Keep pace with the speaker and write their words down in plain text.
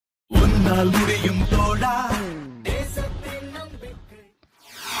உன்னால் முடியும் தோழா.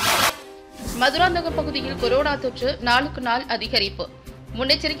 மதுராந்தகம் பகுதியில் கொரோனா தொற்று நாளுக்கு நாள் அதிகரிப்பு.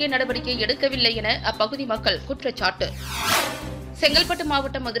 முன்னெச்சரிக்கை நடவடிக்கை எடுக்கவில்லை என அப்பகுதி மக்கள் குற்றச்சாட்டு. செங்கல்பட்டு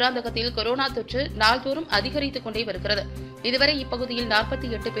மாவட்டம் மதுராந்தகத்தில் கொரோனா தொற்று நாள்தோறும் அதிகரித்துக் கொண்டே வருகிறது. இதுவரை இப்பகுதியில்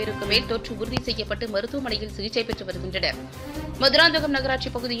 48 பேருக்கு மேல் தொற்று உறுதி செய்யப்பட்டு மருத்துவமனையில் சிகிச்சை பெற்று வருகின்றனர். மதுராந்தகம் நகராட்சி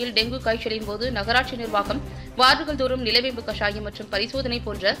பகுதியில் டெங்கு காய்ச்சலின் போது நகராட்சி நிர்வாகம் வார்டுகள் தோறும் நிலவேம்பு கஷாயம் மற்றும் பரிசோதனை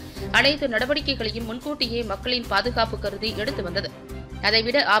போன்ற அனைத்து நடவடிக்கைகளையும் முன்கூட்டியே மக்களின் பாதுகாப்பு கருதி எடுத்து வந்தது.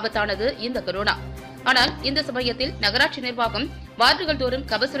 அதைவிட ஆபத்தானது இந்த கொரோனா. ஆனால் இந்த சமயத்தில் நகராட்சி நிர்வாகம் வார்டுகள் தோறும்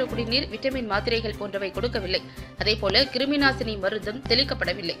கபசுர குடிநீர், விட்டமின் மாத்திரைகள் போன்றவை கொடுக்கவில்லை. அதேபோல கிருமிநாசினி மருந்தும்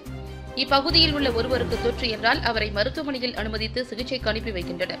தெளிக்கப்படவில்லை. இப்பகுதியில் உள்ள ஒருவருக்கு தொற்று என்றால் அவரை மருத்துவமனையில் அனுமதித்து சிகிச்சைக்கு அனுப்பி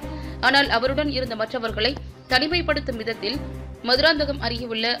வைக்கின்றனர். ஆனால் அவருடன் இருந்த மற்றவர்களை தனிமைப்படுத்தும் விதத்தில் மதுராந்தகம் அருகே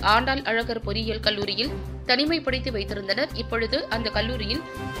உள்ள ஆண்டாள் அழகர் பொறியியல் கல்லூரியில் தனிமைப்படுத்தி வைத்திருந்தனர். இப்பொழுது அந்த கல்லூரியில்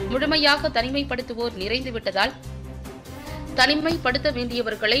முழுமையாக தனிமைப்படுத்துவோர் நிறைந்துவிட்டதால் தனிமைப்படுத்த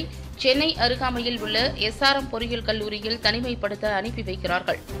வேண்டியவர்களை சென்னை அருகாமையில் உள்ள SRM பொறியியல் கல்லூரியில் தனிமைப்படுத்த அனுப்பி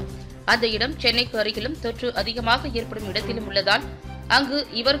வைக்கிறார்கள். அந்த இடம் சென்னைக்கு அருகிலும் தொற்று அதிகமாக ஏற்படும் இடத்திலும் உள்ளதால் அங்கு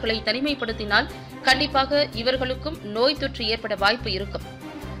இவர்களை தனிமைப்படுத்தினால் கண்டிப்பாக இவர்களுக்கும் நோய் தொற்று ஏற்பட வாய்ப்பு இருக்கும்.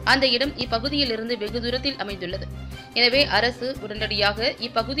 அந்த இடம் இப்பகுதியில் இருந்து வெகு தூரத்தில் அமைந்துள்ளது. எனவே அரசு உடனடியாக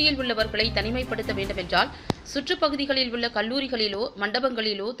இப்பகுதியில் உள்ளவர்களை தனிமைப்படுத்த வேண்டும் என்றால் சுற்றுப்பகுதிகளில் உள்ள கல்லூரிகளிலோ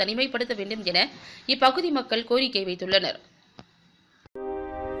மண்டபங்களிலோ தனிமைப்படுத்த வேண்டும் என இப்பகுதி மக்கள் கோரிக்கை வைத்துள்ளனர்.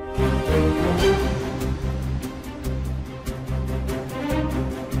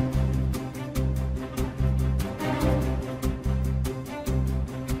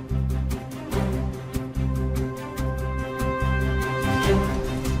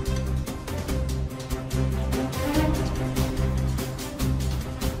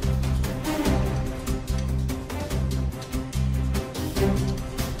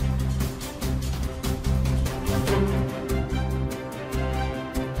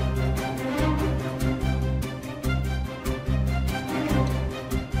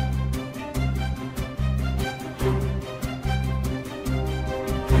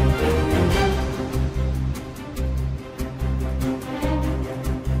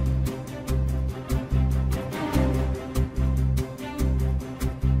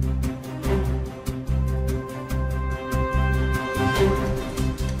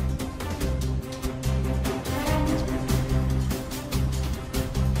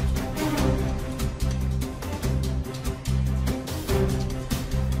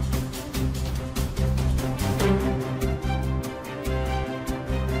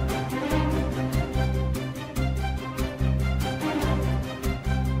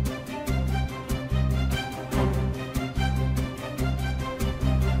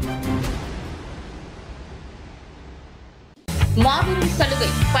 மாபெரும் சலுகை,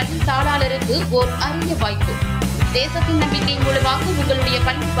 பள்ளி தாளாளருக்கு ஓர் அரிய வாய்ப்பு. தேசத்தின் நம்பிக்கை மூலமாக உங்களுடைய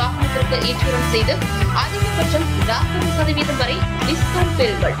பள்ளி வாகனத்திற்கு இன்சூரன்ஸ் செய்து அதிகபட்சம் 40% வரை டிஸ்கவுண்ட்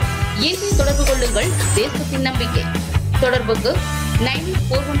பெறுங்கள். இன்றே தொடர்பு கொள்ளுங்கள். தேசத்தின் நம்பிக்கை. தொடர்புக்கு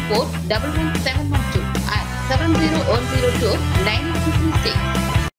 9414111712 and 70102 9636.